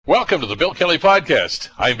Welcome to the Bill Kelly Podcast.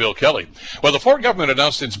 I'm Bill Kelly. Well, the Ford government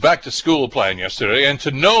announced its back-to-school plan yesterday, and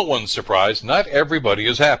to no one's surprise, not everybody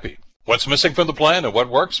is happy. What's missing from the plan and what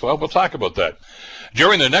works? Well, we'll talk about that.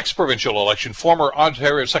 During the next provincial election, former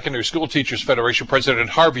Ontario Secondary School Teachers Federation President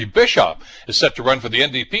Harvey Bischof is set to run for the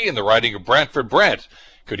NDP in the riding of Brantford, Brant.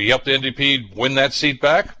 Could he help the NDP win that seat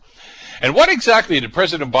back? And what exactly did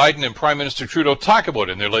President Biden and Prime Minister Trudeau talk about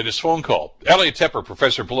in their latest phone call? Elliot Tepper,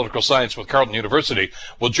 professor of political science with Carleton University,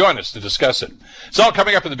 will join us to discuss it. It's all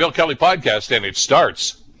coming up in the Bill Kelly Podcast, and it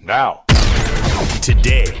starts now.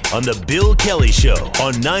 Today on the Bill Kelly Show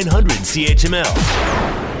on 900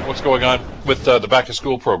 CHML. What's going on with the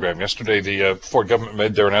back-to-school program? Yesterday, the Ford government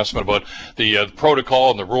made their announcement about the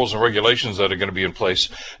protocol and the rules and regulations that are going to be in place.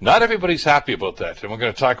 Not everybody's happy about that, and we're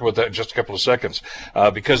going to talk about that in just a couple of seconds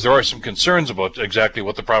because there are some concerns about exactly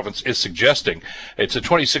what the province is suggesting. It's a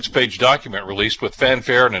 26-page document released with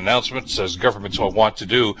fanfare and announcements, as governments all want to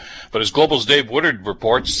do. But as Global's Dave Woodard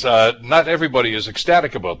reports, not everybody is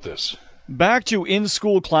ecstatic about this. Back to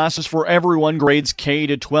in-school classes for everyone grades K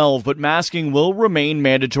to 12, but masking will remain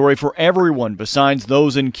mandatory for everyone besides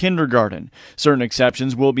those in kindergarten. Certain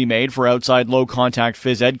exceptions will be made for outside low-contact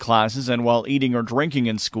phys ed classes and while eating or drinking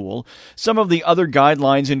in school. Some of the other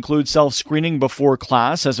guidelines include self-screening before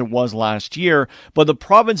class, as it was last year, but the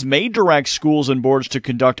province may direct schools and boards to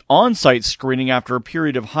conduct on-site screening after a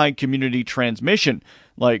period of high community transmission,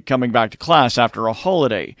 like coming back to class after a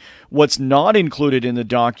holiday. What's not included in the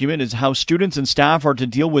document is how students and staff are to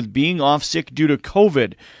deal with being off sick due to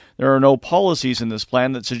COVID. There are no policies in this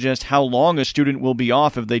plan that suggest how long a student will be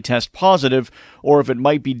off if they test positive, or if it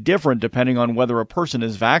might be different depending on whether a person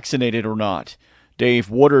is vaccinated or not.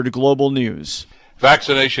 Dave Woodard, Global News.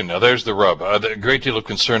 Vaccination. Now, there's the rub. A great deal of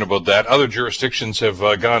concern about that. Other jurisdictions have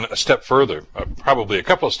gone a step further, probably a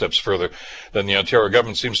couple of steps further than the Ontario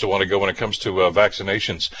government seems to want to go when it comes to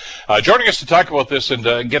vaccinations. Joining us to talk about this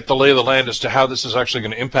and get the lay of the land as to how this is actually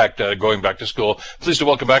going to impact going back to school, pleased to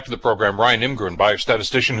welcome back to the program Ryan Imgrund,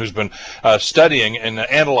 biostatistician who's been studying and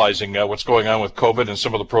analyzing what's going on with COVID and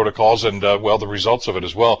some of the protocols and, the results of it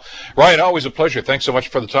as well. Ryan, always a pleasure. Thanks so much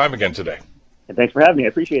for the time again today. And thanks for having me. I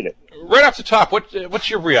appreciate it. Right off the top, what's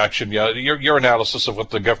your reaction? Your analysis of what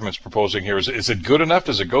the government's proposing here. Is it good enough?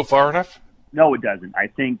 Does it go far enough? No, it doesn't. I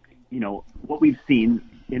think, what we've seen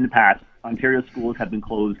in the past, Ontario schools have been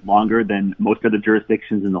closed longer than most other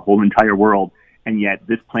jurisdictions in the whole entire world, and yet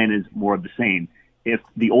this plan is more of the same. If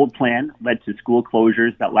the old plan led to school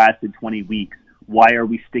closures that lasted 20 weeks, why are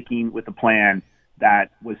we sticking with a plan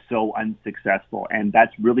that was so unsuccessful? And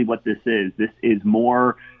that's really what this is. This is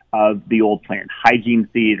more of the old plan: hygiene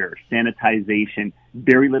theater, sanitization,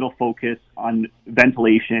 very little focus on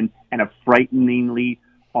ventilation, and a frighteningly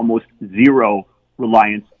almost zero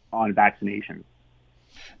reliance on vaccinations.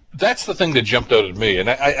 That's the thing that jumped out at me, and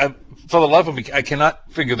I for the love of me, I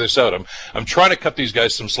cannot figure this out. I'm trying to cut these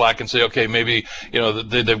guys some slack and say, okay, maybe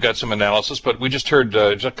they've got some analysis, but we just heard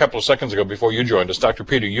just a couple of seconds ago before you joined us, Dr.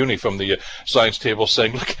 Peter Uni from the Science Table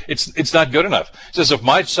saying, look, it's not good enough. He says if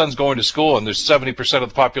my son's going to school and there's 70% of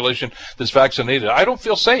the population that's vaccinated, I don't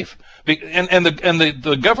feel safe. And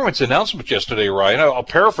the government's announcement yesterday, Ryan, I'll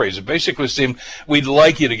paraphrase it, basically seemed, we'd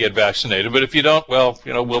like you to get vaccinated, but if you don't,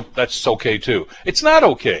 that's okay too. It's not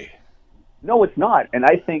okay. No, it's not. And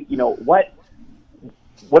I think, what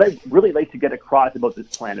I really like to get across about this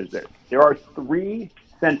plan is this. There are three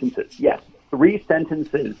sentences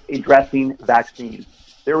addressing vaccines.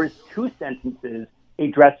 There is two sentences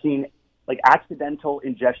addressing accidental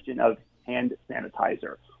ingestion of hand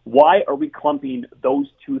sanitizer. Why are we clumping those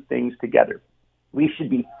two things together? We should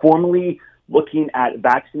be formally looking at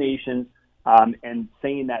vaccinations and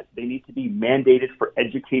saying that they need to be mandated for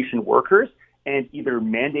education workers and either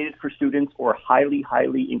mandated for students or highly,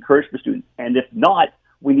 highly encouraged for students. And if not,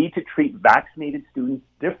 we need to treat vaccinated students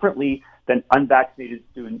differently than unvaccinated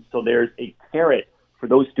students. So there's a carrot for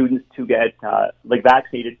those students to get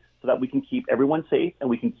vaccinated so that we can keep everyone safe and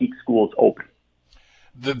we can keep schools open.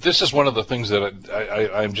 This is one of the things that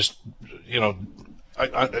I'm just,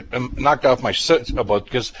 I'm knocked off my seat about,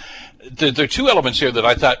 because there are two elements here that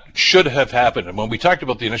I thought should have happened. And when we talked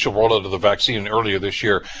about the initial rollout of the vaccine earlier this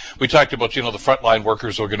year, we talked about, the frontline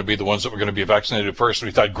workers are going to be the ones that were going to be vaccinated first.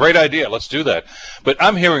 We thought, great idea, let's do that. But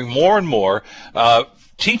I'm hearing more and more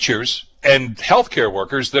teachers and healthcare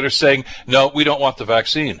workers that are saying, no, we don't want the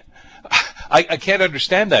vaccine. I can't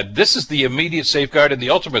understand that. This is the immediate safeguard and the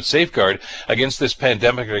ultimate safeguard against this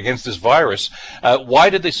pandemic or against this virus. Why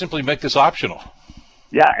did they simply make this optional?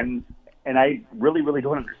 Yeah, and I really, really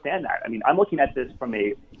don't understand that. I mean, I'm looking at this from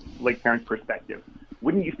a parent's perspective.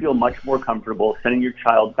 wouldn't you feel much more comfortable sending your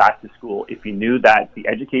child back to school if you knew that the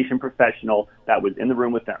education professional that was in the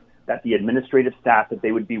room with them, that the administrative staff that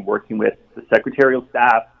they would be working with, the secretarial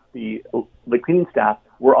staff, the cleaning staff,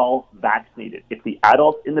 were all vaccinated? If the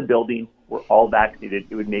adults in the building were all vaccinated,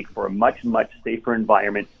 it would make for a much, much safer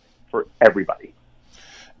environment for everybody.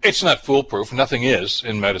 It's not foolproof. Nothing is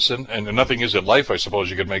in medicine, and nothing is in life, I suppose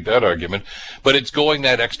you could make that argument. But it's going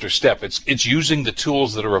that extra step. It's using the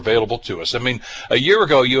tools that are available to us. I mean, a year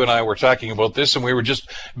ago, you and I were talking about this, and we were just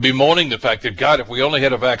bemoaning the fact that, God, if we only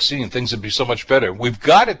had a vaccine, things would be so much better. We've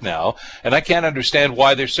got it now, and I can't understand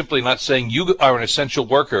why they're simply not saying you are an essential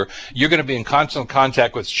worker. You're going to be in constant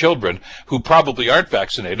contact with children who probably aren't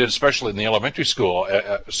vaccinated, especially in the elementary school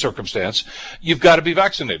circumstance. You've got to be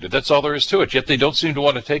vaccinated. That's all there is to it. Yet they don't seem to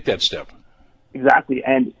want to take that step. Exactly.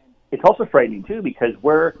 And it's also frightening, too, because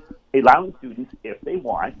we're allowing students, if they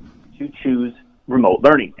want, to choose remote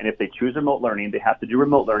learning. And if they choose remote learning, they have to do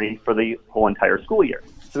remote learning for the whole entire school year.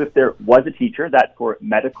 So if there was a teacher that, for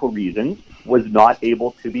medical reasons, was not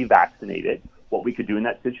able to be vaccinated, what we could do in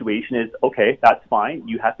that situation is, okay, that's fine.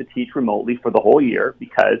 You have to teach remotely for the whole year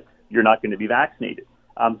because you're not going to be vaccinated.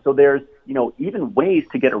 So there's, even ways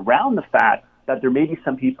to get around the fact that there may be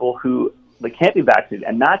some people who can't be vaccinated.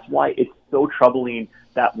 And that's why it's so troubling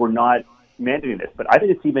that we're not mandating this. But I think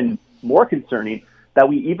it's even more concerning that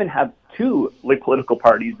we even have two political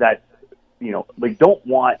parties that, don't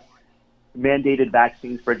want mandated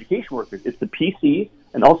vaccines for education workers. It's the PC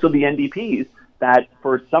and also the NDPs that,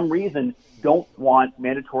 for some reason, don't want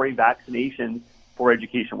mandatory vaccinations for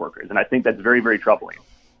education workers. And I think that's very, very troubling.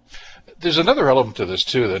 There's another element to this,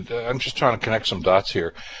 too, that I'm just trying to connect some dots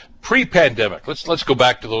here. Pre-pandemic, let's go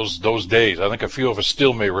back to those days. I think a few of us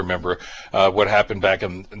still may remember what happened back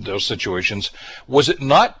in those situations. Was it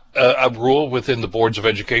not a rule within the boards of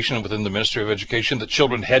education and within the Ministry of Education that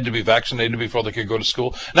children had to be vaccinated before they could go to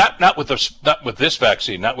school? Not with this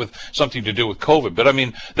vaccine, not with something to do with COVID, but I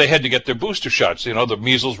mean they had to get their booster shots. The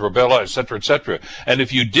measles, rubella, et cetera, et cetera. And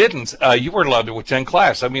if you didn't, you weren't allowed to attend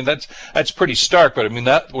class. I mean that's pretty stark, but I mean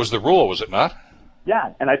that was the rule, was it not?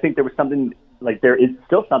 Yeah, and I think there was something. There is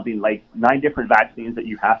still something like 9 different vaccines that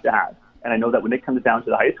you have to have. And I know that when it comes down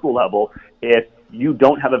to the high school level, if you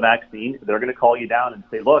don't have a vaccine, they're going to call you down and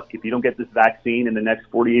say, look, if you don't get this vaccine in the next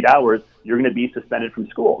 48 hours, you're going to be suspended from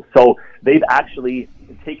school. So they've actually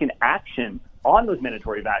taken action on those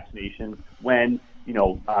mandatory vaccinations when,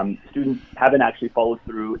 students haven't actually followed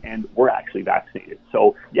through and were actually vaccinated.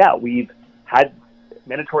 So, yeah, we've had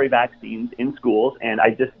mandatory vaccines in schools, and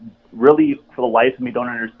I just really, for the life of me, don't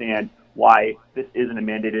understand why this isn't a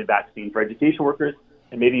mandated vaccine for education workers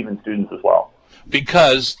and maybe even students as well.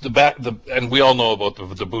 Because and we all know about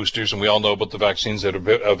the boosters, and we all know about the vaccines that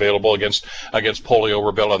are available against polio,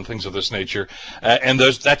 rubella, and things of this nature. And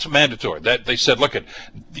that's mandatory. That they said, look,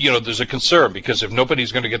 there's a concern because if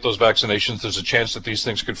nobody's going to get those vaccinations, there's a chance that these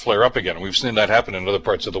things could flare up again. And we've seen that happen in other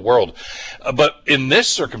parts of the world. But in this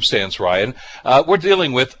circumstance, Ryan, we're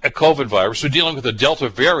dealing with a COVID virus. We're dealing with a Delta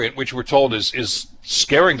variant, which we're told is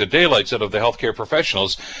scaring the daylights out of the healthcare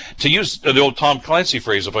professionals. To use the old Tom Clancy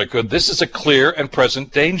phrase, if I could, this is a clear and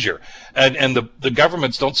present danger. And the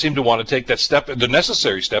governments don't seem to want to take that step, the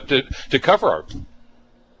necessary step to cover our.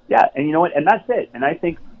 Yeah, and you know what? And that's it. And I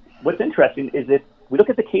think what's interesting is if we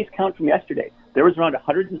look at the case count from yesterday, there was around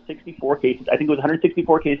 164 cases. I think it was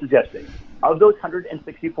 164 cases yesterday. Of those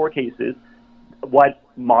 164 cases, what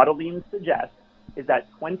modeling suggests is that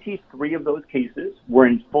 23 of those cases were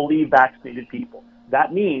in fully vaccinated people.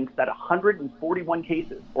 That means that 141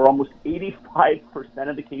 cases, or almost 85%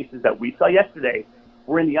 of the cases that we saw yesterday,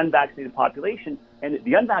 were in the unvaccinated population. And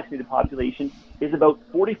the unvaccinated population is about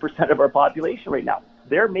 40% of our population right now.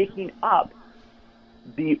 They're making up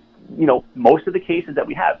most of the cases that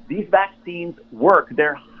we have. These vaccines work.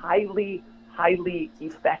 They're highly, highly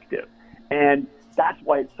effective. And that's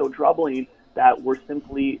why it's so troubling that we're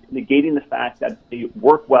simply negating the fact that they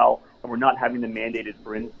work well and we're not having them mandated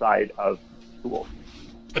for inside of schools.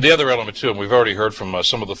 The other element, too, and we've already heard from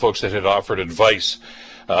some of the folks that had offered advice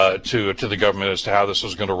to the government as to how this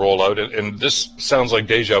was going to roll out. And this sounds like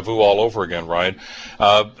deja vu all over again, Ryan.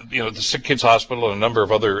 The Sick Kids Hospital and a number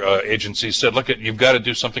of other agencies said, look, you've got to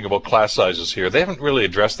do something about class sizes here. They haven't really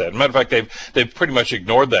addressed that. As a matter of fact, they've pretty much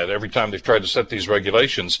ignored that every time they've tried to set these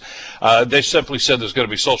regulations. They simply said there's going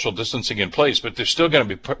to be social distancing in place, but they're still going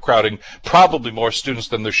to be crowding probably more students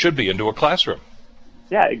than there should be into a classroom.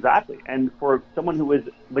 Yeah, exactly. And for someone who was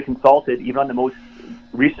consulted, even on the most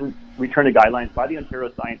recent return to guidelines by the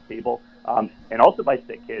Ontario Science Table and also by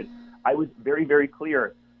Sick Kids, I was very, very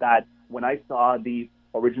clear that when I saw the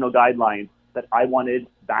original guidelines that I wanted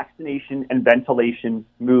vaccination and ventilation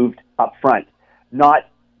moved up front. not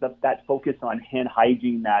that focus on hand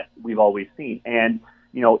hygiene that we've always seen. And,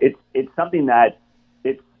 it's something that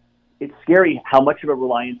it's scary how much of a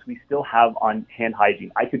reliance we still have on hand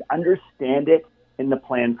hygiene. I could understand it in the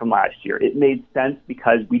plan from last year. It made sense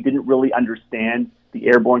because we didn't really understand the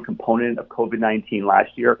airborne component of COVID-19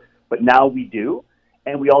 last year, but now we do.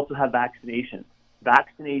 And we also have vaccinations.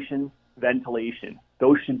 Vaccination, ventilation.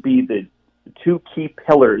 Those should be the two key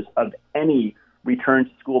pillars of any return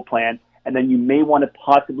to school plan. And then you may want to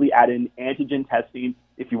possibly add in antigen testing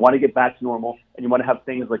if you want to get back to normal and you want to have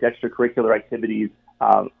things like extracurricular activities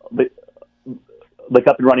like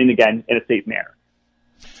up and running again in a safe manner.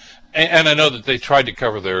 And I know that they tried to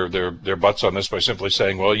cover their butts on this by simply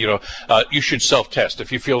saying, well, you should self-test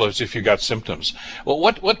if you feel as if you got symptoms. Well,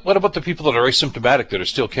 what about the people that are asymptomatic that are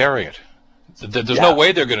still carrying it? There's no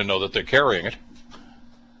way they're going to know that they're carrying it.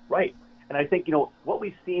 Right. And I think, what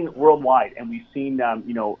we've seen worldwide, and we've seen,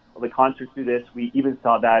 the concerts do this. We even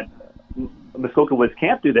saw that Muskoka was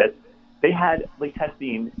Camp do this. They had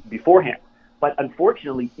testing beforehand. But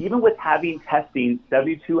unfortunately, even with having testing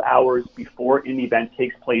 72 hours before an event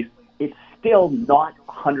takes place, it's still not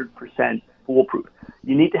 100% foolproof.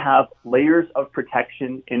 You need to have layers of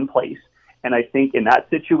protection in place. And I think in that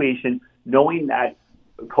situation, knowing that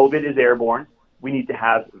COVID is airborne, we need to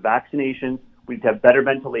have vaccinations, we need to have better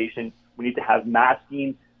ventilation, we need to have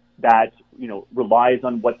masking that, relies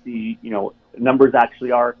on what the, numbers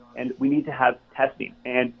actually are, and we need to have testing.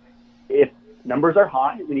 And if numbers are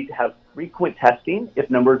high, we need to have frequent testing. If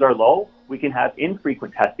numbers are low, we can have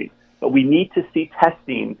infrequent testing. But we need to see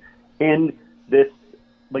testing in this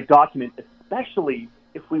document, especially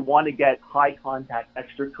if we want to get high contact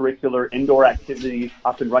extracurricular indoor activities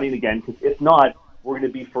up and running again, because if not, we're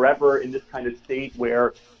going to be forever in this kind of state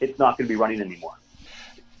where it's not going to be running anymore.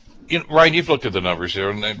 Ryan, you've looked at the numbers here,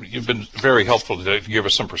 and you've been very helpful to give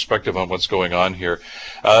us some perspective on what's going on here.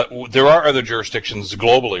 There are other jurisdictions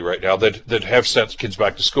globally right now that have sent kids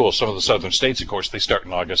back to school. Some of the southern states, of course, they start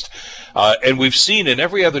in August. And we've seen in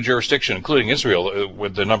every other jurisdiction, including Israel, where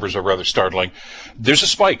the numbers are rather startling, there's a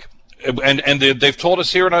spike. And they've told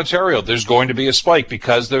us here in Ontario there's going to be a spike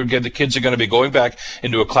because the kids are going to be going back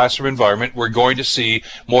into a classroom environment. We're going to see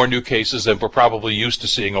more new cases than we're probably used to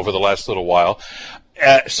seeing over the last little while.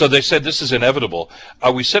 So they said this is inevitable.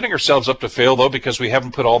 Are we setting ourselves up to fail, though, because we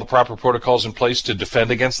haven't put all the proper protocols in place to defend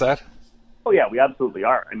against that? Oh, yeah, we absolutely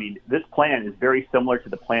are. I mean, this plan is very similar to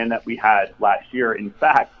the plan that we had last year. In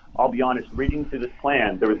fact, I'll be honest, reading through this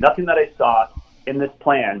plan, there was nothing that I saw in this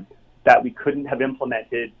plan that we couldn't have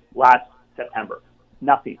implemented last September.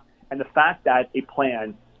 Nothing. And the fact that a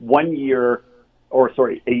plan a year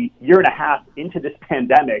and a half into this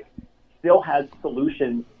pandemic still has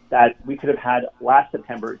solutions that we could have had last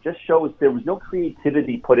September just shows there was no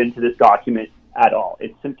creativity put into this document at all.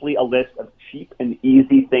 It's simply a list of cheap and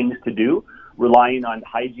easy things to do, relying on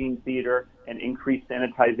hygiene theater and increased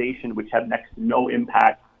sanitization, which have next to no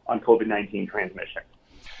impact on COVID-19 transmission.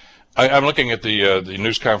 I'm looking at the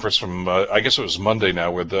news conference from, I guess it was Monday now,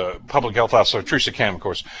 with the public health officer, Theresa Tam, of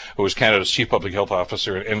course, who was Canada's chief public health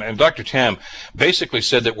officer. And Dr. Tam basically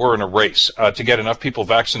said that we're in a race to get enough people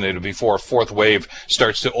vaccinated before a fourth wave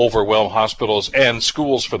starts to overwhelm hospitals and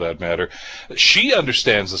schools, for that matter. She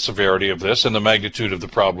understands the severity of this and the magnitude of the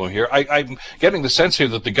problem here. I'm getting the sense here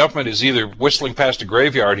that the government is either whistling past a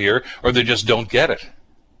graveyard here or they just don't get it.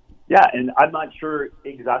 Yeah, and I'm not sure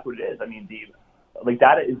exactly what it is. I mean, the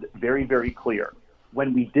data is very, very clear.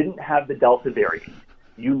 When we didn't have the Delta variant,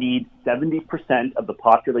 you need 70% of the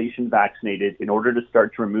population vaccinated in order to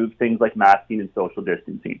start to remove things like masking and social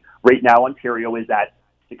distancing. Right now, Ontario is at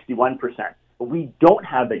 61%. But we don't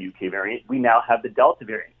have the UK variant. We now have the Delta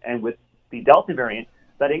variant. And with the Delta variant,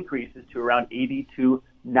 that increases to around 80 to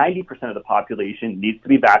 90% of the population needs to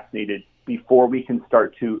be vaccinated before we can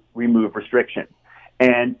start to remove restrictions.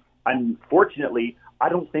 And unfortunately, I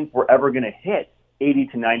don't think we're ever going to hit 80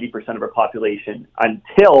 to 90% of our population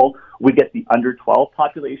until we get the under 12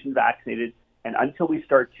 population vaccinated and until we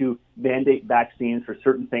start to mandate vaccines for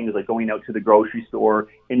certain things like going out to the grocery store,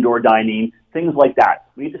 indoor dining, things like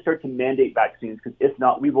that. We need to start to mandate vaccines because if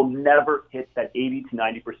not, we will never hit that 80 to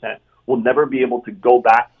 90%. We'll never be able to go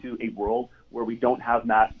back to a world where we don't have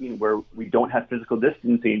masking, where we don't have physical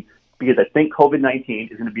distancing, because I think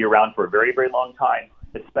COVID-19 is going to be around for a very, very long time,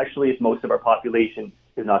 especially if most of our population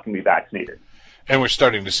is not going to be vaccinated. And we're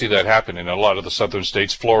starting to see that happen in a lot of the southern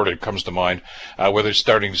states. Florida comes to mind, where they're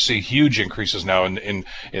starting to see huge increases now in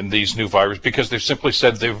these new viruses because they've simply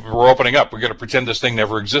said we're opening up. We're going to pretend this thing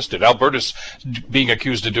never existed. Alberta's being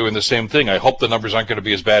accused of doing the same thing. I hope the numbers aren't going to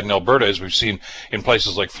be as bad in Alberta as we've seen in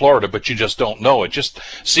places like Florida, but you just don't know. It just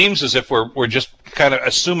seems as if we're just kind of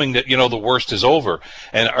assuming that, the worst is over.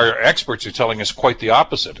 And our experts are telling us quite the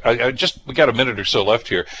opposite. We got a minute or so left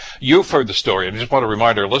here. You've heard the story, and I just want to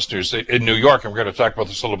remind our listeners that in New York, and we're going to talk about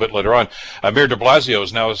this a little bit later on, Mayor de Blasio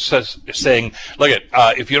is now saying, look,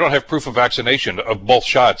 if you don't have proof of vaccination of both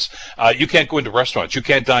shots, you can't go into restaurants, you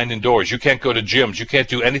can't dine indoors, you can't go to gyms, you can't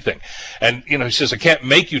do anything. And, he says, I can't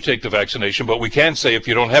make you take the vaccination, but we can say if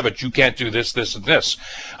you don't have it, you can't do this, this, and this.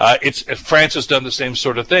 France has done the same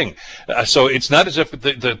sort of thing. So it's not as if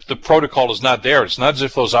the protocol is not there. It's not as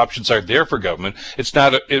if those options aren't there for government. It's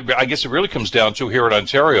not. I guess it really comes down to here in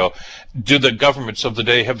Ontario, do the governments of the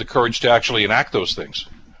day have the courage to actually enact those things?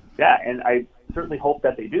 Yeah, and I certainly hope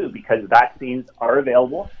that they do, because vaccines are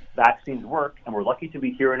available, vaccines work, and we're lucky to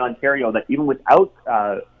be here in Ontario that even without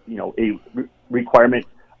a requirement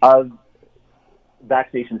of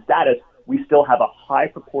vaccination status, we still have a high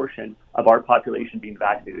proportion of our population being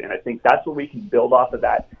vaccinated. And I think that's where we can build off of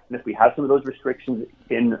that. And if we have some of those restrictions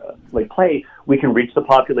in play, we can reach the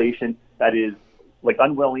population that is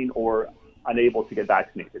unwilling or unable to get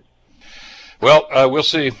vaccinated. Well, we'll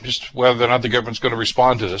see just whether or not the government's going to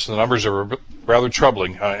respond to this. The numbers are rather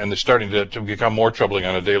troubling, and they're starting to become more troubling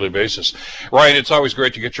on a daily basis. Ryan, it's always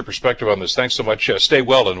great to get your perspective on this. Thanks so much. Stay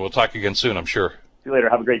well, and we'll talk again soon, I'm sure. See you later.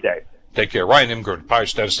 Have a great day. Take care. Ryan Imgrund,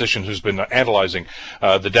 biostatistician, who's been analyzing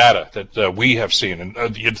the data that we have seen.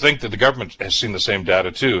 And you'd think that the government has seen the same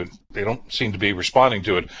data, too. They don't seem to be responding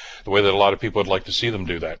to it the way that a lot of people would like to see them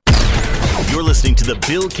do that. You're listening to the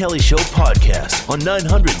Bill Kelly Show podcast on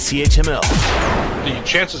 900 CHML. The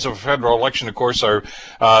chances of a federal election, of course, are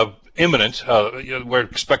imminent. We're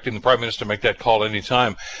expecting the Prime Minister to make that call any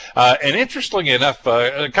time. And interestingly enough,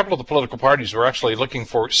 a couple of the political parties were actually looking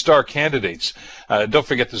for star candidates. Don't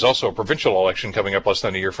forget there's also a provincial election coming up less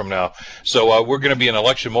than a year from now. So we're going to be in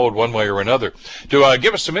election mode one way or another. To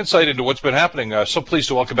give us some insight into what's been happening, so pleased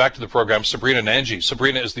to welcome back to the program Sabrina Nanji.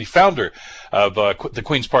 Sabrina is the founder of the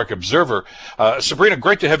Queen's Park Observer. Sabrina,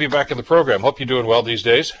 great to have you back in the program. Hope you're doing well these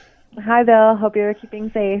days. Hi, Bill. Hope you're keeping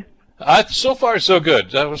safe. So far, so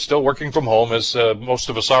good. We're still working from home, as most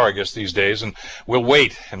of us are, I guess, these days, and we'll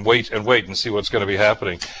wait and see what's going to be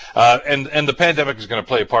happening. And the pandemic is going to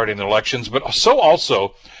play a part in the elections, but so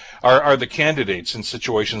also are the candidates in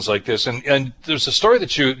situations like this. And there's a story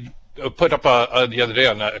that you put up the other day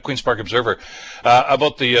on Queen's Park Observer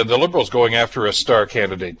about the Liberals going after a star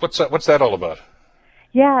candidate. What's that all about?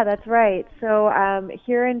 Yeah, that's right. So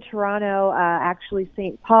here in Toronto, actually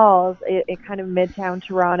St. Paul's, it kind of midtown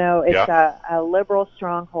Toronto, it's a Liberal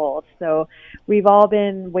stronghold. So we've all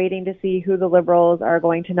been waiting to see who the Liberals are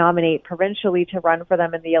going to nominate provincially to run for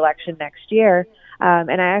them in the election next year.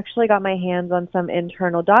 And I actually got my hands on some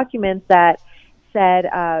internal documents that said,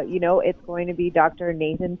 it's going to be Dr.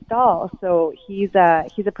 Nathan Stahl. So he's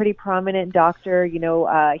a pretty prominent doctor.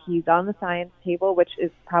 He's on the science table, which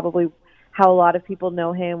is probably how a lot of people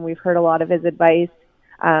know him. We've heard a lot of his advice.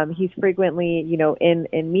 He's frequently,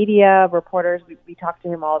 in media, reporters, we talk to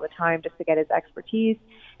him all the time just to get his expertise.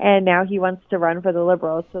 And now he wants to run for the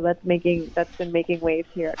Liberals. So that's been making waves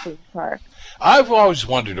here at Queen's Park. I've always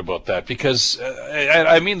wondered about that because,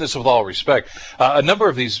 I mean this with all respect, a number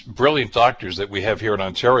of these brilliant doctors that we have here in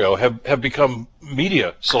Ontario have become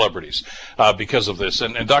media celebrities because of this.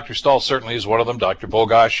 And Dr. Stahl certainly is one of them, Dr.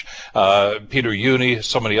 Bogosh, Peter Uni,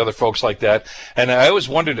 so many other folks like that. And I always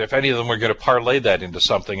wondered if any of them were going to parlay that into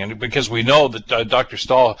something. And because we know that Dr.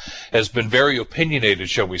 Stahl has been very opinionated,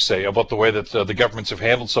 shall we say, about the way that the governments have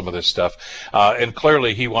handled some of this stuff. And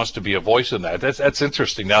clearly he wants to be a voice in that. That's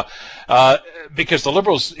interesting. Now, because the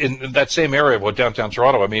Liberals in that same area of downtown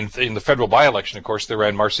Toronto, I mean, in the federal by-election, of course, they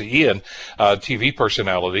ran Marcy Ian, TV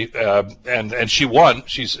personality, and she won.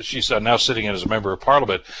 She's now sitting in as a member of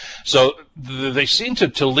Parliament. So they seem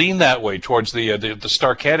to lean that way towards the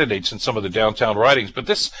star candidates in some of the downtown ridings. But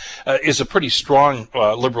this is a pretty strong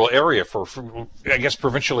Liberal area for, I guess,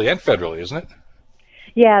 provincially and federally, isn't it?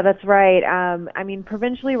 Yeah, that's right. I mean,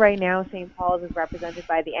 provincially right now, St. Paul's is represented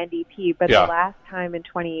by the NDP, but the last time in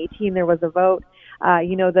 2018 there was a vote,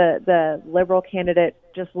 the Liberal candidate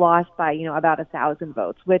just lost by, about 1,000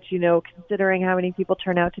 votes, which, considering how many people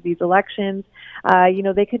turn out to these elections,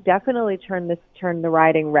 they could definitely turn the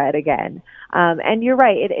riding red again. And you're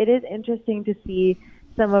right, it is interesting to see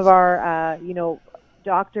some of our,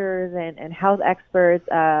 doctors and health experts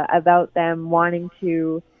about them wanting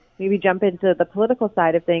to maybe jump into the political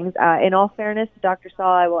side of things. In all fairness to Dr.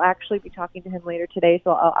 Stahl, I will actually be talking to him later today,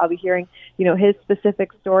 so I'll be hearing, his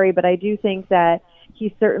specific story. But I do think that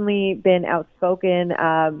he's certainly been outspoken,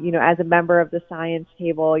 as a member of the science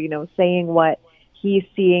table, saying what he's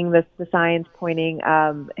seeing the science pointing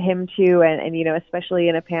him to, and especially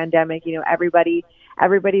in a pandemic, everybody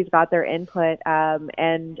everybody's got their input.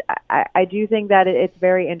 And I do think that it's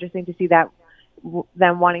very interesting to see that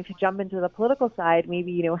them wanting to jump into the political side,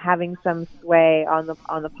 maybe, having some sway on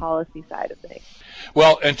the policy side of things.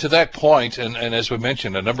 Well, and to that point, and as we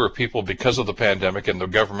mentioned, a number of people, because of the pandemic and the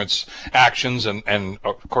government's actions and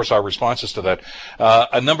of course our responses to that,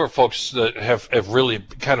 a number of folks that have really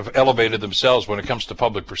kind of elevated themselves when it comes to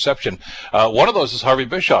public perception. One of those is Harvey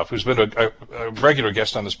Bischof, who's been a regular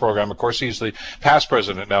guest on this program. Of course, he's the past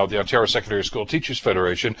president now of the Ontario Secondary School Teachers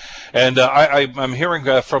Federation. And I'm hearing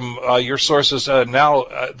from your sources now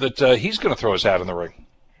that he's going to throw his hat in the ring.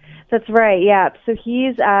 That's right. Yeah. So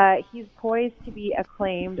he's poised to be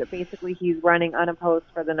acclaimed. Basically, he's running unopposed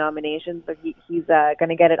for the nomination, so he's going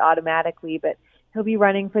to get it automatically. But he'll be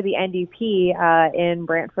running for the NDP in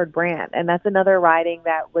Brantford, Brant, and that's another riding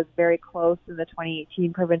that was very close in the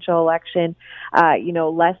 2018 provincial election.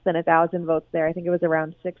 Less than 1,000 votes there. I think it was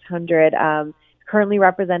around 600. Currently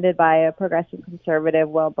represented by a progressive conservative,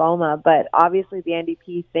 Will Boma, but obviously the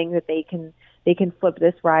NDP think that they can flip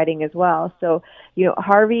this riding as well. So,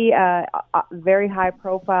 Harvey, very high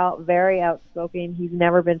profile, very outspoken. He's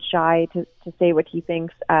never been shy to say what he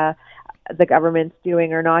thinks the government's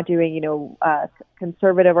doing or not doing,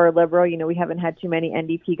 conservative or liberal. We haven't had too many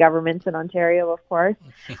NDP governments in Ontario, of course.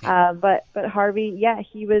 But Harvey,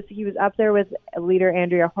 he was up there with leader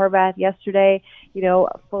Andrea Horwath yesterday,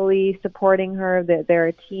 fully supporting her. They're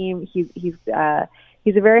a team. He's a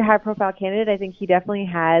very high profile candidate. I think he definitely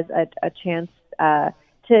has a chance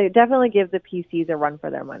to definitely give the PCs a run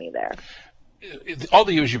for their money there. All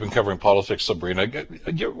the years you've been covering politics, Sabrina,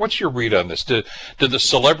 what's your read on this? Do the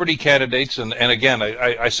celebrity candidates, and again,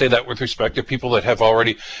 I say that with respect to people that have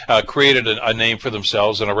already created a name for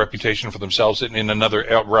themselves and a reputation for themselves in another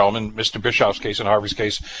realm, in Mr. Bischoff's case, in Harvey's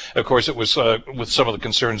case, of course, it was with some of the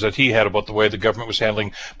concerns that he had about the way the government was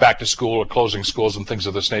handling back to school or closing schools and things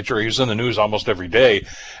of this nature. He was in the news almost every day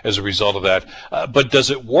as a result of that. But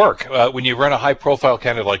does it work when you run a high-profile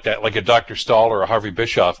candidate like that, like a Dr. Stahl or a Harvey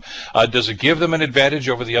Bischof? Does it give them an advantage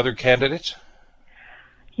over the other candidates?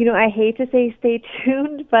 I hate to say stay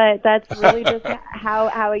tuned, but that's really just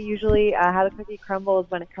how it usually how the cookie crumbles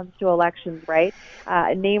when it comes to elections, right?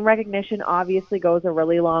 Name recognition obviously goes a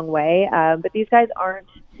really long way, but these guys aren't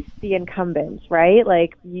the incumbents, right?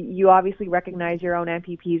 Like you obviously recognize your own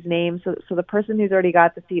MPP's name, so the person who's already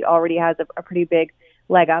got the seat already has a pretty big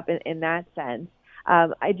leg up in that sense.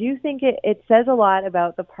 I do think it says a lot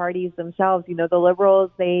about the parties themselves. The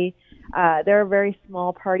Liberals, they're a very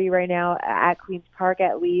small party right now at Queen's Park,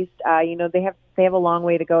 at least. They have a long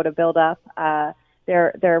way to go to build up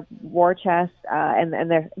their war chest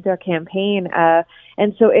and their campaign.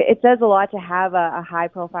 And so it says a lot to have a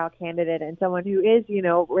high-profile candidate and someone who is,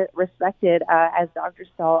 respected as Dr.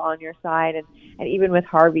 Stahl on your side, and even with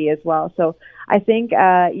Harvey as well. So I think,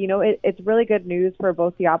 it's really good news for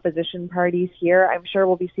both the opposition parties here. I'm sure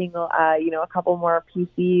we'll be seeing, a couple more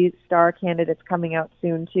PC star candidates coming out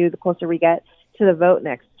soon, too, the closer we get to the vote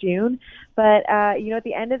next June. But, at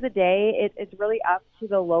the end of the day, it's really up to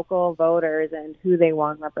the local voters and who they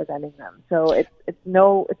want representing them. So it's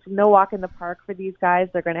no walk in the park for these guys.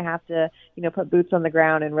 They're going to have to, put boots on the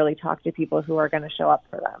ground and really talk to people who are going to show up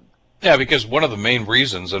for them. Yeah, because one of the main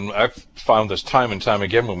reasons, and I've found this time and time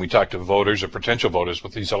again when we talk to voters or potential voters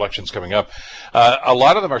with these elections coming up, a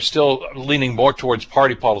lot of them are still leaning more towards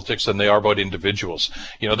party politics than they are about individuals.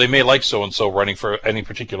 They may like so-and-so running for any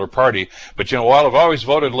particular party, but, while I've always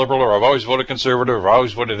voted Liberal or I've always voted Conservative or I've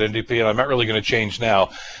always voted NDP and I'm not really going to change now,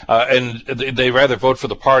 and they rather vote for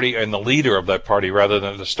the party and the leader of that party rather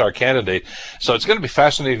than the star candidate. So it's going to be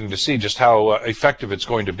fascinating to see just how effective it's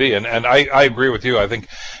going to be. And I agree with you. I think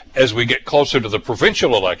as we get closer to the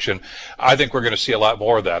provincial election, I think we're going to see a lot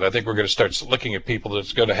more of that. I think we're going to start looking at people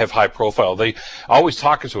that's going to have high profile. They always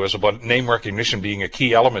talk to us about name recognition being a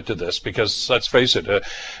key element to this because, let's face it,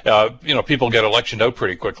 people get electioned out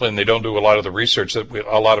pretty quickly and they don't do a lot of the research that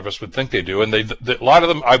a lot of us would think they do. And a lot of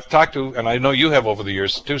them I've talked to, and I know you have over the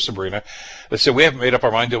years too, Sabrina, they say, we haven't made up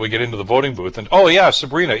our mind till we get into the voting booth. And, oh, yeah,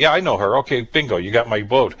 Sabrina, yeah, I know her. Okay, bingo, you got my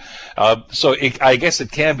vote. So I guess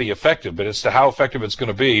it can be effective, but as to how effective it's going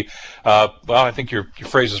to be, well, I think your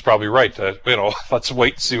phrase is probably right. Let's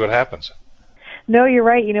wait and see what happens. No, you're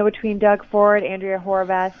right. Between Doug Ford, Andrea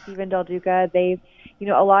Horwath, Stephen Del Duca, they've,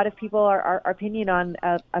 a lot of people are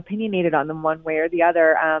opinionated on them one way or the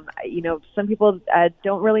other. Some people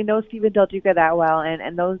don't really know Stephen Del Duca that well,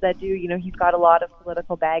 and those that do, he's got a lot of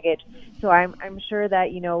political baggage. So I'm sure that,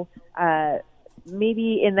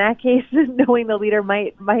 maybe in that case, knowing the leader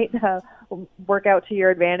might work out to your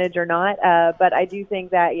advantage or not. But I do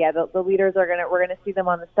think that, the leaders we're going to see them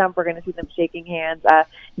on the stump. We're going to see them shaking hands.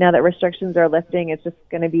 Now that restrictions are lifting, it's just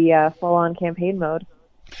going to be full-on campaign mode.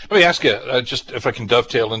 Let me ask you, just if I can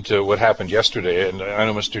dovetail into what happened yesterday, and I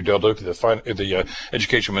know Mr. Del Duque, the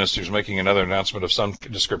education minister, is making another announcement of some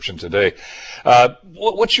description today.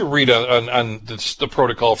 What's your read on the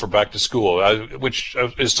protocol for back to school, which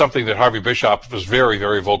is something that Harvey Bischof was very,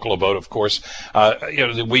 very vocal about, of course.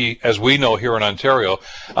 As we know here in Ontario,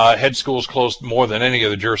 had schools closed more than any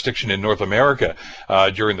other jurisdiction in North America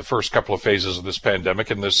during the first couple of phases of this pandemic,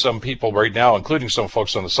 and there's some people right now, including some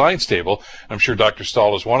folks on the science table, I'm sure Dr.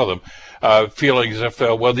 Stahl is one of them, feeling as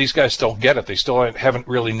if, these guys don't get it. They still haven't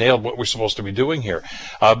really nailed what we're supposed to be doing here.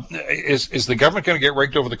 Is the government going to get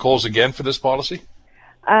raked over the coals again for this policy?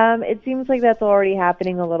 It seems like that's already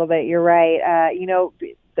happening a little bit. You're right.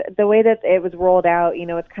 The way that it was rolled out,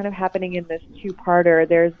 it's kind of happening in this two-parter.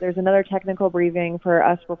 There's another technical briefing for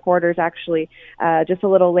us reporters, actually, just a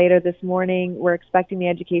little later this morning. We're expecting the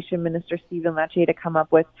Education Minister, Stephen Lecce, to come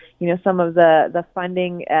up with, some of the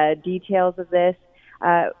funding details of this.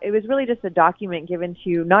 It was really just a document given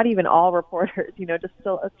to not even all reporters, just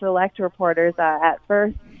select reporters at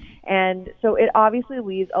first. And so it obviously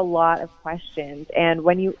leaves a lot of questions. And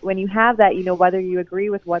when you have that, whether you agree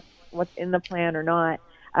with what's in the plan or not,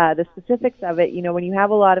 the specifics of it, when you have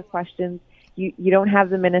a lot of questions, you don't have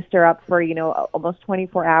the minister up for, almost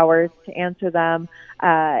 24 hours to answer them.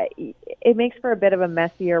 It makes for a bit of a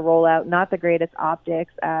messier rollout, not the greatest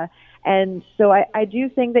optics. And so I do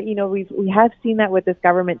think that, we have seen that with this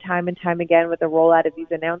government time and time again with the rollout of these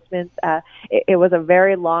announcements. It was a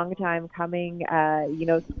very long time coming.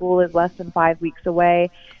 School is less than 5 weeks away.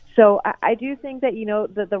 So I do think that,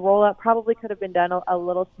 the rollout probably could have been done a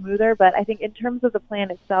little smoother. But I think in terms of the plan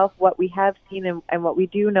itself, what we have seen and what we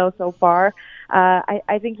do know so far,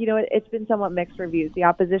 I think, it's been somewhat mixed reviews. The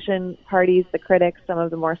opposition parties, the critics, some of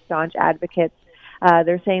the more staunch advocates,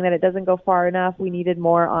 they're saying that it doesn't go far enough. We needed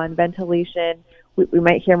more on ventilation. We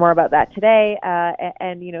might hear more about that today,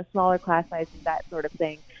 and smaller class sizes, that sort of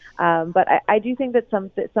thing. But I do think that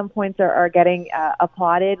some points are getting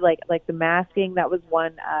applauded, like the masking. That was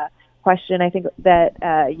one question. I think that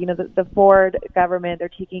the Ford government, they're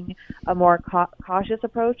taking a more cautious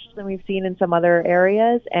approach than we've seen in some other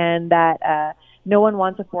areas, and that no one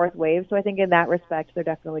wants a fourth wave. So I think in that respect, they're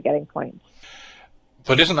definitely getting points.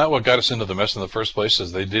 But isn't that what got us into the mess in the first place,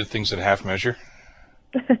 is they did things in half measure?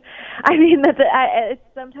 I mean,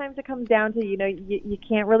 sometimes it comes down to, you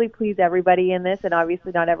can't really please everybody in this, and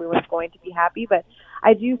obviously not everyone's going to be happy, but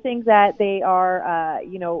I do think that they are,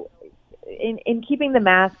 in keeping the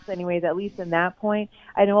masks anyways, at least in that point.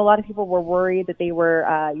 I know a lot of people were worried that they were,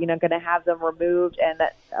 going to have them removed, and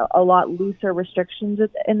that a lot looser restrictions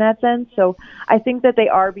in that sense. So I think that they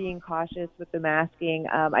are being cautious with the masking.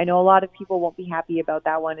 I know a lot of people won't be happy about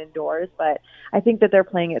that one indoors, but I think that they're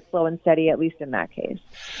playing it slow and steady, at least in that case.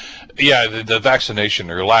 Yeah, the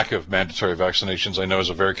vaccination or lack of mandatory vaccinations, I know, is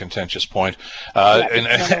a very contentious point.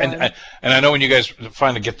 And I know when you guys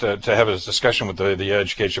finally get to have a discussion with the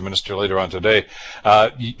education minister later on today,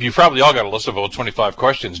 you probably all got a list of about 25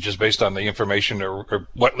 questions just based on the information or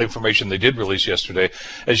what information they did release yesterday.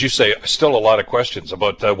 As you say, still a lot of questions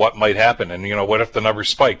about what might happen, and what if the numbers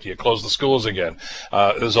spike? Do you close the schools again?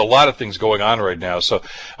 There's a lot of things going on right now, so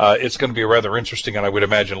it's going to be a rather interesting and I would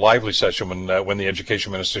imagine lively session when the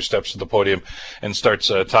education minister steps to the podium and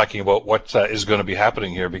starts talking about what is going to be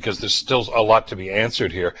happening here, because there's still a lot to be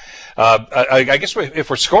answered here. I guess if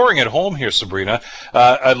we're scoring at home here, Sabrina,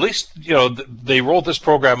 at least they rolled this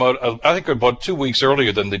program out, I think, about 2 weeks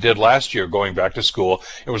earlier than they did last year going back to school.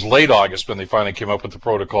 It was late August when they finally came up with the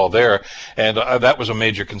protocol there, and that was a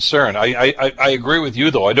major concern. I agree with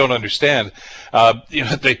you, though. I don't understand.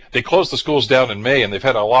 They closed the schools down in May, and they've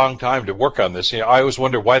had a long time to work on this. I always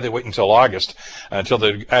wonder why they wait until August until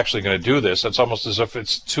they're actually going to do this. It's almost as if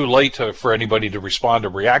it's too late for anybody to respond or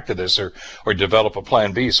react to this or develop a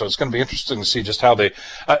plan B. So it's going to be interesting to see just how they.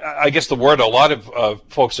 I guess the word a lot of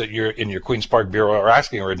folks that you're in your Queen's Park Bureau are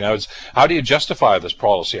asking right now is, how do you justify this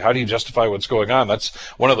policy? How do you justify what's going on? That's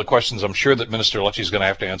one of the questions I'm sure that Minister Lecce is going to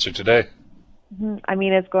have to answer today. I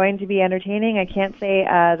mean, it's going to be entertaining. I can't say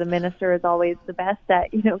the minister is always the best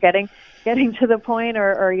at, getting to the point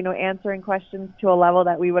or answering questions to a level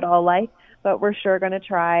that we would all like, but we're sure going to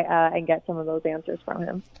try and get some of those answers from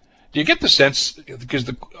him. Do you get the sense, because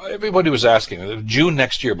everybody was asking, June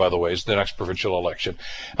next year, by the way, is the next provincial election.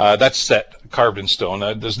 That's set, carved in stone.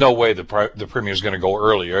 There's no way the Premier is going to go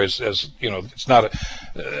earlier. As you know, it's not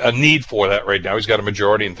a need for that right now. He's got a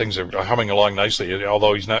majority and things are humming along nicely,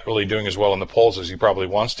 although he's not really doing as well in the polls as he probably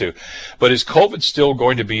wants to. But is COVID still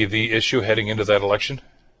going to be the issue heading into that election?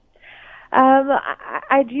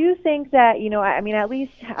 I do think that, at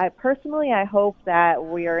least personally, I hope that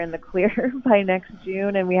we are in the clear by next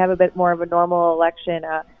June and we have a bit more of a normal election.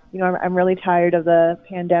 I'm really tired of the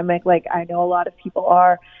pandemic, like I know a lot of people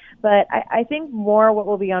are. But I think more what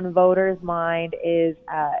will be on voters' mind is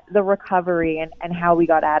the recovery and how we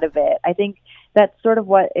got out of it. I think that's sort of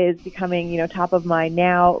what is becoming, top of mind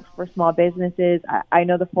now for small businesses. I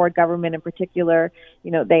know the Ford government in particular,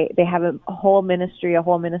 they have a whole minister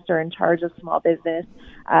in charge of small business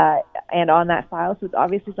and on that file. So it's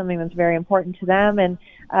obviously something that's very important to them. And,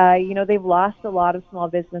 they've lost a lot of small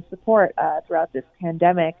business support throughout this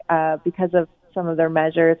pandemic because of some of their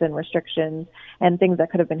measures and restrictions and things that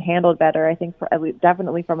could have been handled better, I think,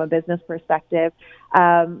 definitely from a business perspective.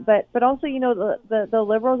 But also, the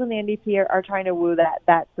Liberals and the NDP are trying to woo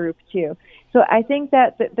that group too. So I think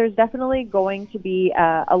that there's definitely going to be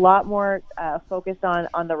a lot more focused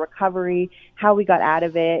on the recovery, how we got out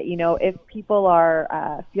of it. If people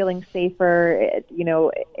are feeling safer,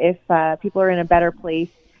 if people are in a better place,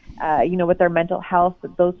 with their mental health,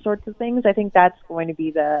 those sorts of things. I think that's going to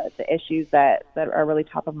be the issues that are really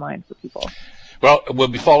top of mind for people. Well, we'll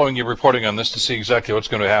be following your reporting on this to see exactly what's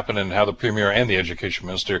going to happen and how the Premier and the Education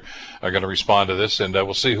Minister are going to respond to this. And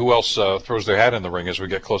we'll see who else throws their hat in the ring as we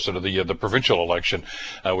get closer to the provincial election,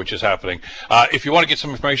 which is happening. If you want to get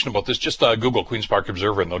some information about this, just Google Queen's Park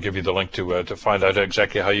Observer, and they'll give you the link to find out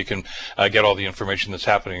exactly how you can get all the information that's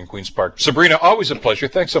happening in Queen's Park. Sabrina, always a pleasure.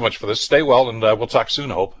 Thanks so much for this. Stay well, and we'll talk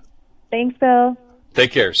soon, I hope. Thanks, Bill.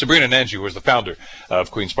 Take care. Sabrina Nanji was the founder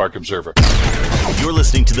of Queen's Park Observer. You're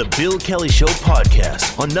listening to the Bill Kelly Show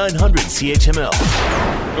podcast on 900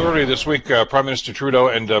 CHML. Earlier this week, Prime Minister Trudeau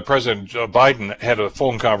and President Biden had a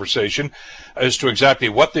phone conversation as to exactly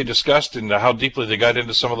what they discussed and how deeply they got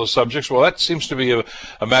into some of those subjects. Well, that seems to be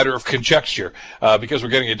a matter of conjecture because we're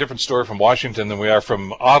getting a different story from Washington than we are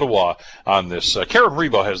from Ottawa on this. Karen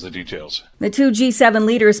Rebo has the details. The two G7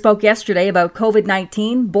 leaders spoke yesterday about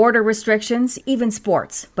COVID-19, border restrictions, even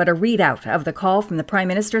sports. But a readout of the call from the Prime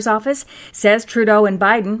Minister's office says Trudeau and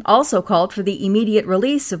Biden also called for the immediate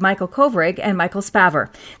release of Michael Kovrig and Michael Spavor.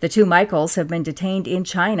 The two Michaels have been detained in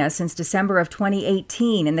China since December of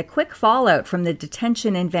 2018 in the quick fallout from the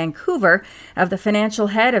detention in Vancouver of the financial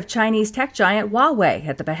head of Chinese tech giant Huawei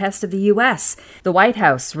at the behest of the U.S. The White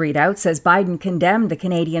House readout says Biden condemned the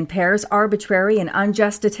Canadian pair's arbitrary and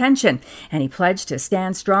unjust detention, and he pledged to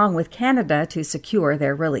stand strong with Canada to secure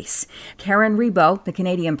their release. Karen Rebo, The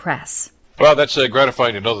Canadian Press. Well, that's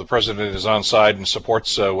gratifying to know the president is on side and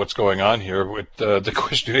supports what's going on here. The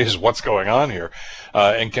question is, what's going on here?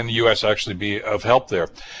 And can the U.S. actually be of help there?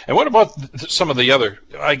 And what about some of the other,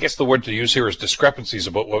 I guess the word to use here is discrepancies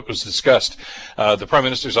about what was discussed. The Prime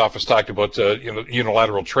Minister's office talked about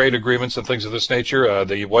unilateral trade agreements and things of this nature.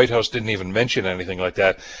 The White House didn't even mention anything like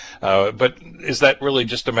that. But is that really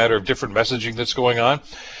just a matter of different messaging that's going on?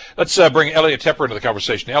 Let's bring Elliot Tepper into the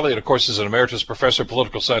conversation. Elliot, of course, is an Emeritus Professor of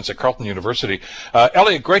Political Science at Carleton University.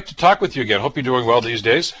 Elliot, great to talk with you again. Hope you're doing well these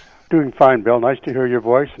days. Doing fine, Bill. Nice to hear your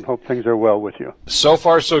voice and hope things are well with you. So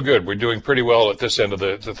far, so good. We're doing pretty well at this end of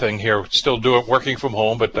the thing here. Still working from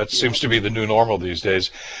home, but that seems to be the new normal these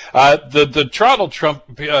days. The Donald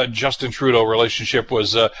Trump-Justin Trudeau relationship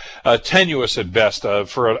was tenuous at best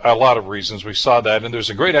for a lot of reasons. We saw that, and there's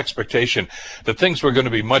a great expectation that things were going to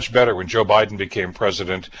be much better when Joe Biden became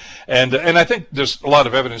president. And I think there's a lot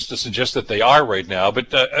of evidence to suggest that they are right now.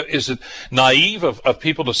 But is it naive of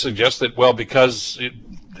people to suggest that, well, because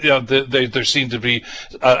there seemed to be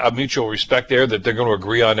a mutual respect there, that they're going to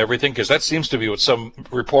agree on everything? Because that seems to be what some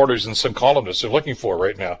reporters and some columnists are looking for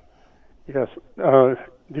right now. Yes,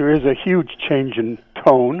 there is a huge change in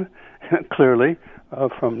tone, clearly,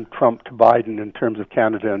 from Trump to Biden in terms of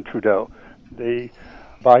Canada and Trudeau. We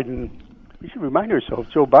should remind ourselves,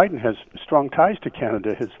 Joe Biden has strong ties to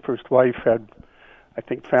Canada. His first wife had, I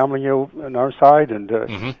think, family on our side,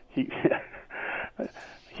 and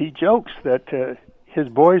he jokes that his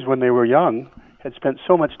boys, when they were young, had spent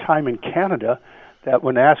so much time in Canada that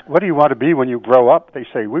when asked, what do you want to be when you grow up, they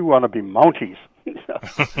say, we want to be Mounties.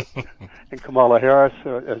 And Kamala Harris,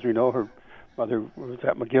 as we know, her mother was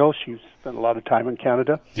at McGill. She spent a lot of time in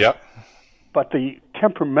Canada. Yep. But the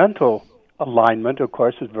temperamental alignment, of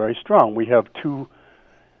course, is very strong. We have two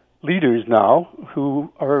leaders now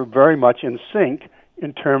who are very much in sync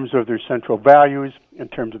in terms of their central values, in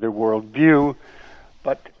terms of their worldview,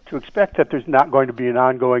 but to expect that there's not going to be an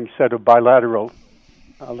ongoing set of bilateral,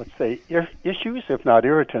 let's say, issues, if not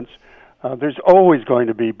irritants. There's always going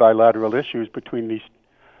to be bilateral issues between these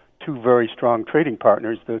two very strong trading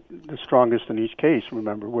partners, the strongest in each case.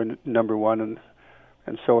 Remember, we're number one,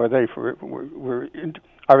 and so are they. We're in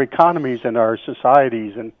our economies and our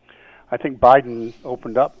societies, and I think Biden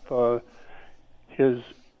opened up his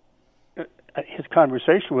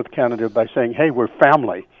conversation with Canada by saying, "Hey, we're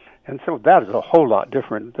family," and so that is a whole lot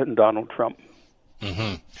different than Donald Trump.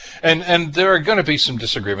 Mm-hmm. And there are going to be some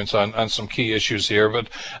disagreements on some key issues here, but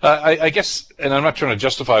I guess, and I'm not trying to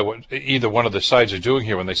justify what either one of the sides are doing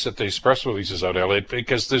here when they set these press releases out, Elliot,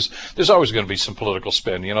 because there's always going to be some political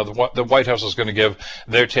spin. You know, the White House is going to give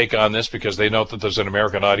their take on this because they know that there's an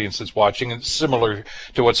American audience that's watching, and similar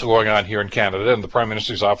to what's going on here in Canada, and the Prime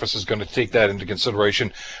Minister's office is going to take that into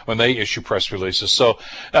consideration when they issue press releases. So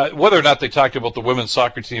whether or not they talked about the women's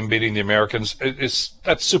soccer team beating the Americans,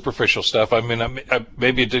 that's superficial stuff. I mean,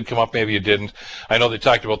 maybe it did come up, maybe it didn't. I know they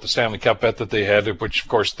talked about the Stanley Cup bet that they had, which, of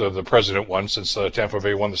course, the president won since Tampa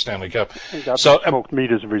Bay won the Stanley Cup. So smoked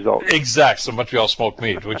meat as a result. Exactly, so Montreal smoked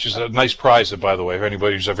meat, which is a nice prize, by the way, for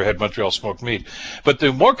anybody who's ever had Montreal smoked meat. But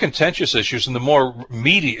the more contentious issues and the more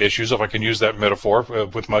meaty issues, if I can use that metaphor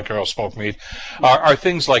with Montreal smoked meat, are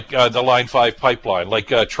things like the Line 5 pipeline, like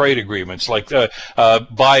trade agreements, like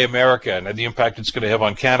Buy America and the impact it's going to have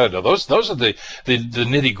on Canada. Those are the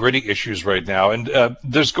nitty-gritty issues right now. And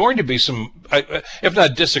there's going to be some, if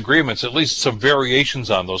not disagreements, at least some variations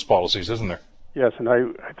on those policies, isn't there? Yes, and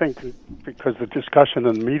I think because the discussion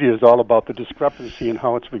in the media is all about the discrepancy in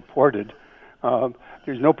how it's reported,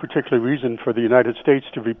 there's no particular reason for the United States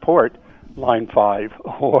to report Line 5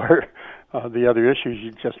 or the other issues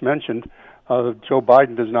you just mentioned. Joe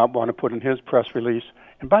Biden does not want to put in his press release.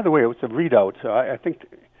 And by the way, it was a readout. I think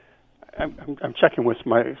I'm checking with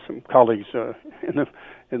some colleagues in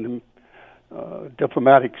the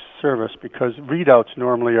diplomatic service, because readouts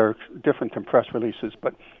normally are different than press releases.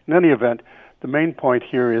 But in any event, the main point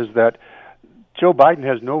here is that Joe Biden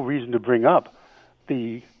has no reason to bring up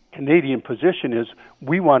the Canadian position is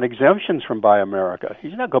we want exemptions from Buy America.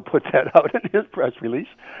 He's not going to put that out in his press release.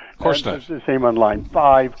 Of course not. It's the same on Line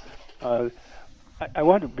 5. I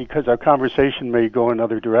wonder, because our conversation may go in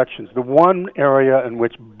other directions, the one area in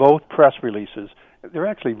which both press releases, they're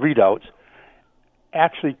actually readouts,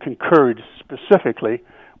 actually concurred specifically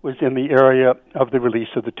was in the area of the release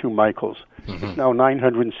of the two Michaels. Mm-hmm. It's now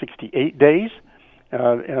 968 days,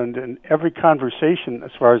 and in every conversation,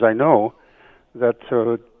 as far as I know, that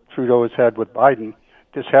Trudeau has had with Biden,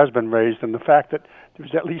 this has been raised, and the fact that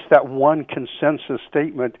there's at least that one consensus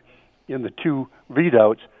statement in the two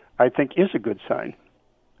readouts, I think, is a good sign.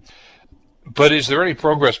 But is there any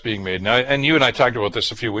progress being made now? And you and I talked about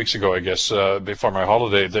this a few weeks ago, I guess, before my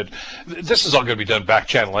holiday, that this is all going to be done back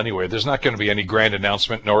channel anyway. There's not going to be any grand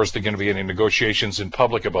announcement, nor is there going to be any negotiations in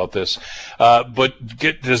public about this. But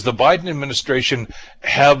does the Biden administration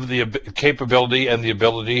have the capability and the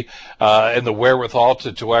ability and the wherewithal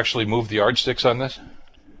to actually move the yardsticks on this?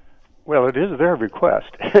 Well, it is their request.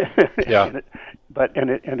 Yeah.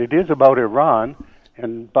 and it is about Iran,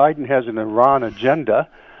 and Biden has an Iran agenda.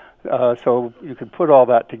 So you could put all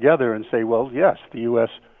that together and say, well, yes, the U.S.,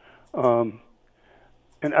 and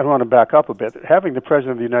I want to back up a bit, having the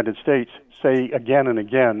President of the United States say again and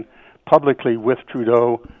again publicly with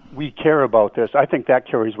Trudeau, we care about this, I think that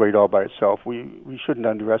carries weight all by itself. We shouldn't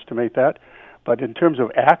underestimate that. But in terms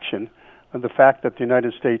of action, and the fact that the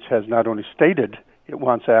United States has not only stated it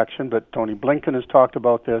wants action, but Tony Blinken has talked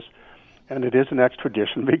about this, and it is an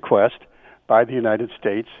extradition request by the United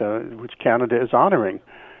States, which Canada is honoring.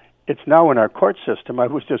 It's now in our court system. I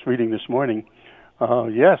was just reading this morning.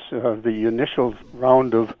 The initial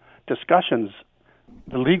round of discussions,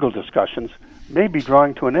 the legal discussions, may be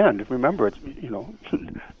drawing to an end. Remember, it's a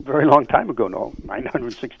very long time ago now,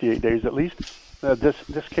 968 days at least.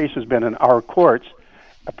 This case has been in our courts.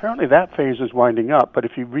 Apparently that phase is winding up, but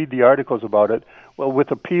if you read the articles about it, well,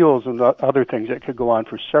 with appeals and other things, it could go on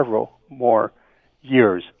for several more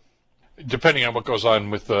years. Depending on what goes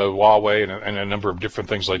on with Huawei and a number of different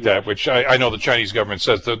things like that, which I know the Chinese government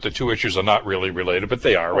says that the two issues are not really related, but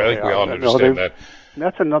they are. I think we all understand that.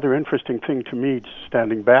 That's another interesting thing to me,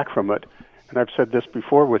 standing back from it, and I've said this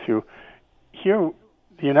before with you. Here,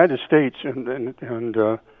 the United States, and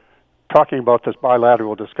talking about this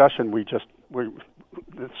bilateral discussion,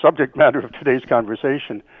 the subject matter of today's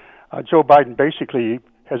conversation, Joe Biden basically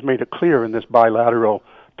has made it clear in this bilateral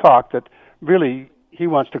talk that really he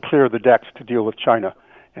wants to clear the decks to deal with China,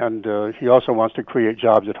 and he also wants to create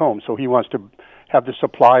jobs at home. So he wants to have the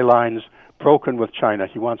supply lines broken with China.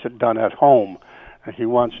 He wants it done at home. And he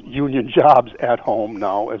wants union jobs at home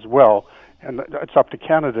now as well. And it's up to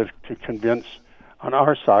Canada to convince, on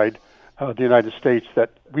our side, the United States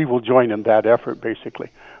that we will join in that effort,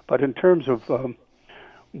 basically. But in terms of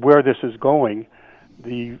where this is going,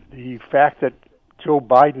 the fact that Joe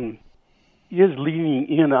Biden is leaning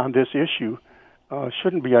in on this issue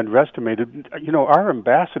shouldn't be underestimated. You know, our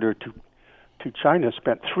ambassador to China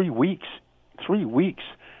spent 3 weeks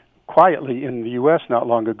quietly in the U.S. not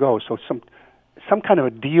long ago. So some kind of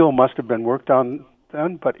a deal must have been worked on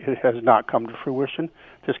then, but it has not come to fruition.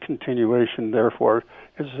 This continuation, therefore,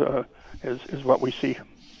 is what we see.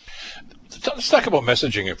 Let's talk about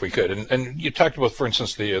messaging, if we could. And you talked about, for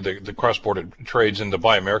instance, the cross-border trades and the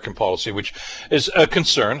Buy American policy, which is a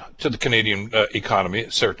concern to the Canadian economy,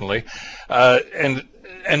 certainly.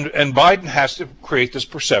 And Biden has to create this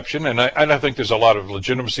perception, and I think there's a lot of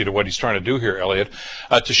legitimacy to what he's trying to do here, Elliot,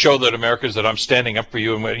 to show that America's that I'm standing up for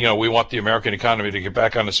you, and we want the American economy to get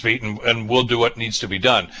back on its feet, and we'll do what needs to be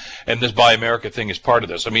done. And this Buy America thing is part of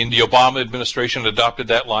this. I mean, the Obama administration adopted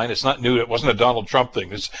that line. It's not new. It wasn't a Donald Trump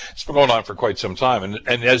thing. It's been going on for quite some time.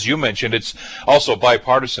 And as you mentioned, it's also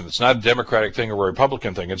bipartisan. It's not a Democratic thing or a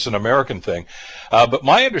Republican thing. It's an American thing. But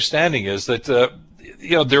my understanding is that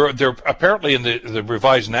they're apparently in the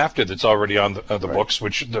revised NAFTA that's already on the books,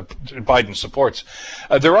 which Biden supports.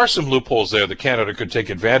 There are some loopholes there that Canada could take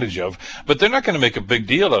advantage of, but they're not going to make a big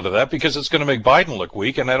deal out of that because it's going to make Biden look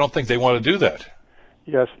weak, and I don't think they want to do that.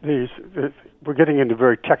 Yes, we're getting into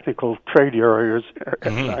very technical trade areas.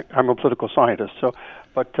 Mm-hmm. I'm a political scientist,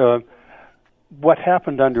 but what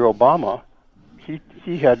happened under Obama?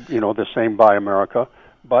 He had the same Buy America,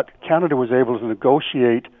 but Canada was able to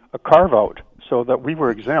negotiate a carve-out so that we were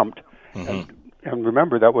exempt. Mm-hmm. And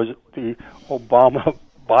remember, that was the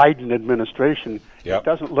Obama-Biden administration. Yep. It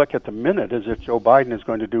doesn't look at the minute as if Joe Biden is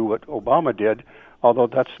going to do what Obama did, although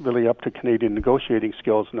that's really up to Canadian negotiating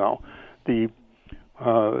skills now. The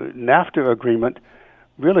NAFTA agreement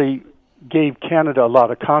really gave Canada a lot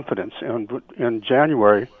of confidence. And in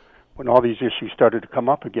January, when all these issues started to come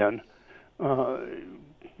up again,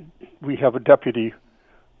 we have a deputy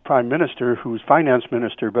prime minister who's finance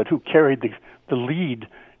minister, but who carried the lead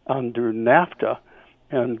under NAFTA.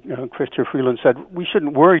 And Chrystia Freeland said, we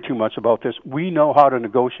shouldn't worry too much about this. We know how to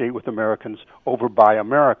negotiate with Americans over Buy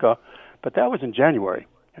America. But that was in January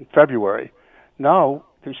and February. Now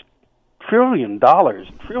there's trillions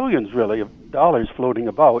really of dollars floating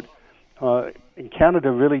about. And Canada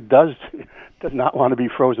really does not want to be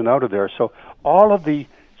frozen out of there. So all of the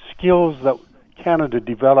skills that Canada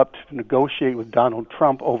developed to negotiate with Donald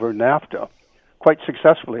Trump over NAFTA, quite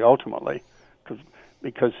successfully ultimately,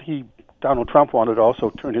 because Donald Trump wanted to also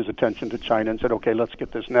turn his attention to China and said, okay, let's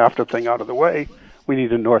get this NAFTA thing out of the way. We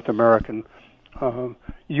need a North American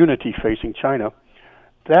unity facing China.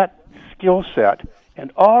 That skill set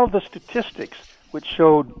and all the statistics which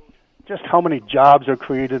showed just how many jobs are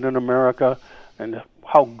created in America and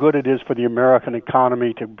how good it is for the American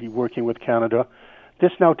economy to be working with Canada,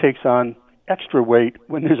 this now takes on extra weight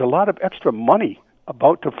when there's a lot of extra money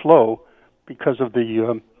about to flow because of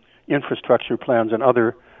the infrastructure plans and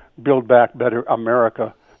other Build Back Better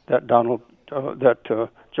America that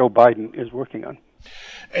Joe Biden is working on.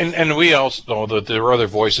 And we also know that there are other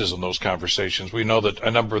voices in those conversations. We know that a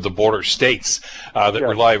number of the border states that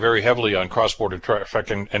rely very heavily on cross-border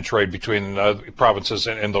traffic and trade between provinces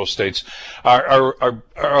and those states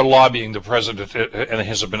are lobbying the president and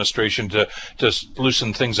his administration to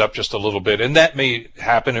loosen things up just a little bit. And that may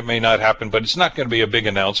happen, it may not happen, but it's not going to be a big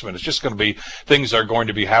announcement. It's just going to be things are going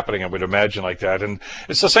to be happening, I would imagine, like that. And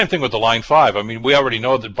it's the same thing with the Line 5. I mean, we already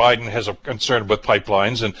know that Biden has a concern with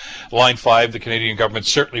pipelines, and Line 5, the Canadian government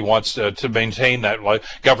certainly wants to maintain that.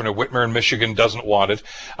 Governor Whitmer in Michigan doesn't want it.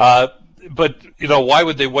 But, why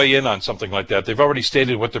would they weigh in on something like that? They've already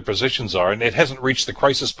stated what their positions are, and it hasn't reached the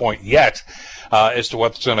crisis point yet as to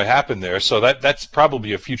what's going to happen there. So that's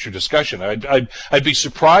probably a future discussion. I'd be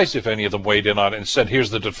surprised if any of them weighed in on it and said,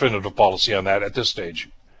 here's the definitive policy on that at this stage.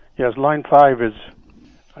 Yes, Line 5 is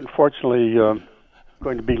unfortunately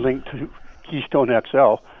going to be linked to Keystone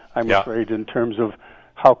XL, I'm afraid, in terms of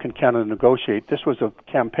how can Canada negotiate. This was a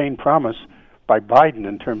campaign promise by Biden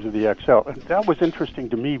in terms of the XL. And that was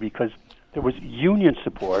interesting to me because there was union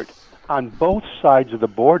support on both sides of the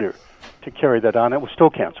border to carry that on. It was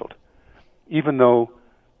still canceled, even though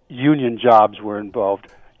union jobs were involved.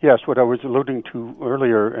 Yes, what I was alluding to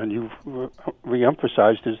earlier, and you've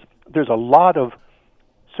re-emphasized, is there's a lot of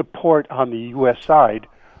support on the U.S. side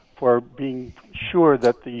for being sure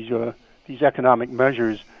that these economic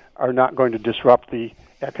measures are not going to disrupt the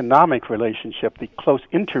economic relationship, the close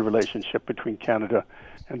interrelationship between Canada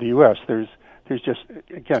and the U.S. There's just,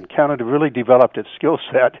 again, Canada really developed its skill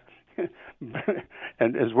set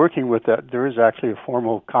and is working with that. There is actually a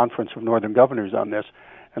formal conference of Northern governors on this,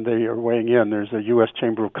 and they are weighing in. There's a U.S.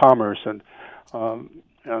 Chamber of Commerce and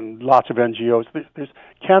lots of NGOs.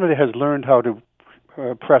 Canada has learned how to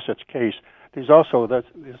press its case. There's also, this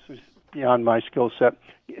is beyond my skill set,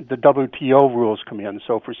 the WTO rules come in.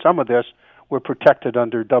 So for some of this, we're protected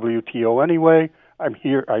under WTO anyway. I'm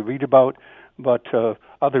here, I read about, but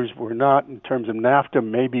others were not. In terms of NAFTA,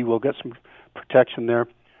 maybe we'll get some protection there.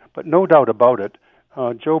 But no doubt about it,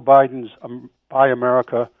 Joe Biden's Buy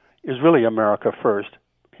America is really America first.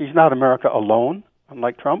 He's not America alone,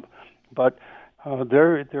 unlike Trump, but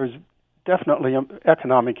there's definitely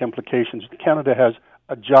economic implications. Canada has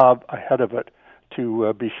a job ahead of it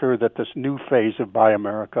to be sure that this new phase of Buy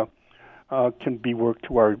America can be worked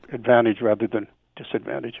to our advantage rather than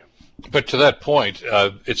disadvantage. But to that point,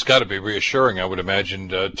 it's got to be reassuring, I would imagine,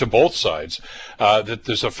 to both sides, that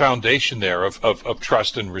there's a foundation there of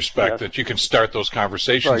trust and respect that you can start those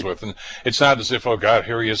conversations with. And it's not as if, oh, God,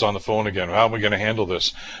 here he is on the phone again. How am we going to handle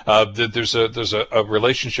this? There's a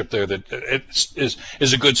relationship there that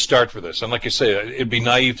is a good start for this. And like you say, it'd be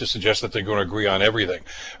naive to suggest that they're going to agree on everything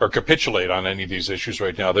or capitulate on any of these issues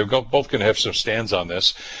right now. They're both going to have some stands on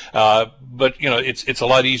this. But, it's a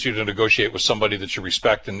lot easier to negotiate with somebody that you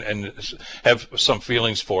respect and have some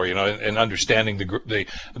feelings for, and understanding the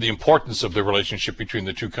importance of the relationship between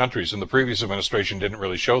the two countries. And the previous administration didn't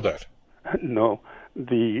really show that. No.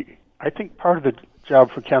 I think part of the job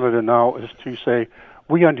for Canada now is to say,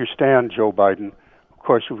 we understand Joe Biden. Of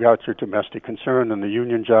course, we've got your domestic concern and the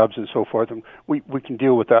union jobs and so forth, and we can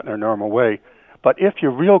deal with that in our normal way. But if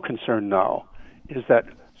your real concern now is that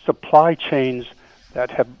supply chains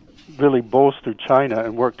that have really bolstered China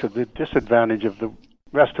and worked to the disadvantage of the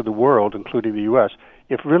rest of the world, including the U.S.,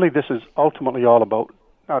 if really this is ultimately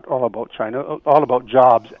not all about China, all about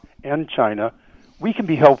jobs and China, we can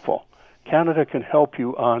be helpful. Canada can help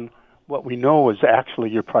you on what we know is actually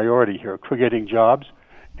your priority here, creating jobs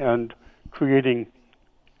and creating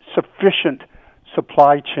sufficient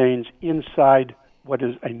supply chains inside what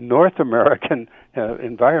is a North American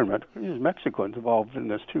environment. There's Mexicans involved in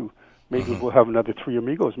this too. Maybe we'll have another Three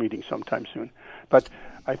Amigos meeting sometime soon. But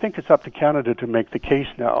I think it's up to Canada to make the case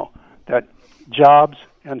now that jobs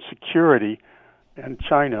and security and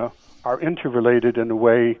China are interrelated in a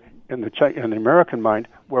way in the American mind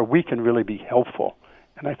where we can really be helpful.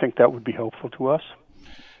 And I think that would be helpful to us.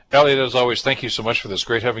 Elliot, as always, thank you so much for this.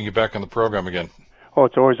 Great having you back on the program again. Oh,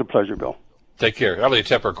 it's always a pleasure, Bill. Take care. Elliot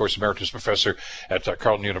Tepper, of course, Emeritus Professor at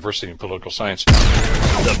Carleton University in Political Science.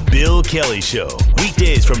 The Bill Kelly Show,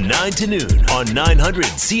 weekdays from 9 to noon on 900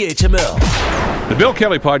 CHML. The Bill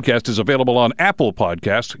Kelly Podcast is available on Apple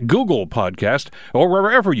Podcast, Google Podcast, or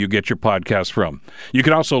wherever you get your podcasts from. You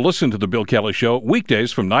can also listen to The Bill Kelly Show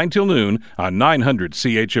weekdays from 9 till noon on 900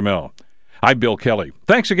 CHML. I'm Bill Kelly.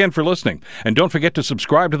 Thanks again for listening. And don't forget to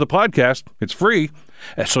subscribe to the podcast. It's free,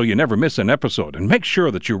 so you never miss an episode. And make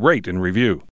sure that you rate and review.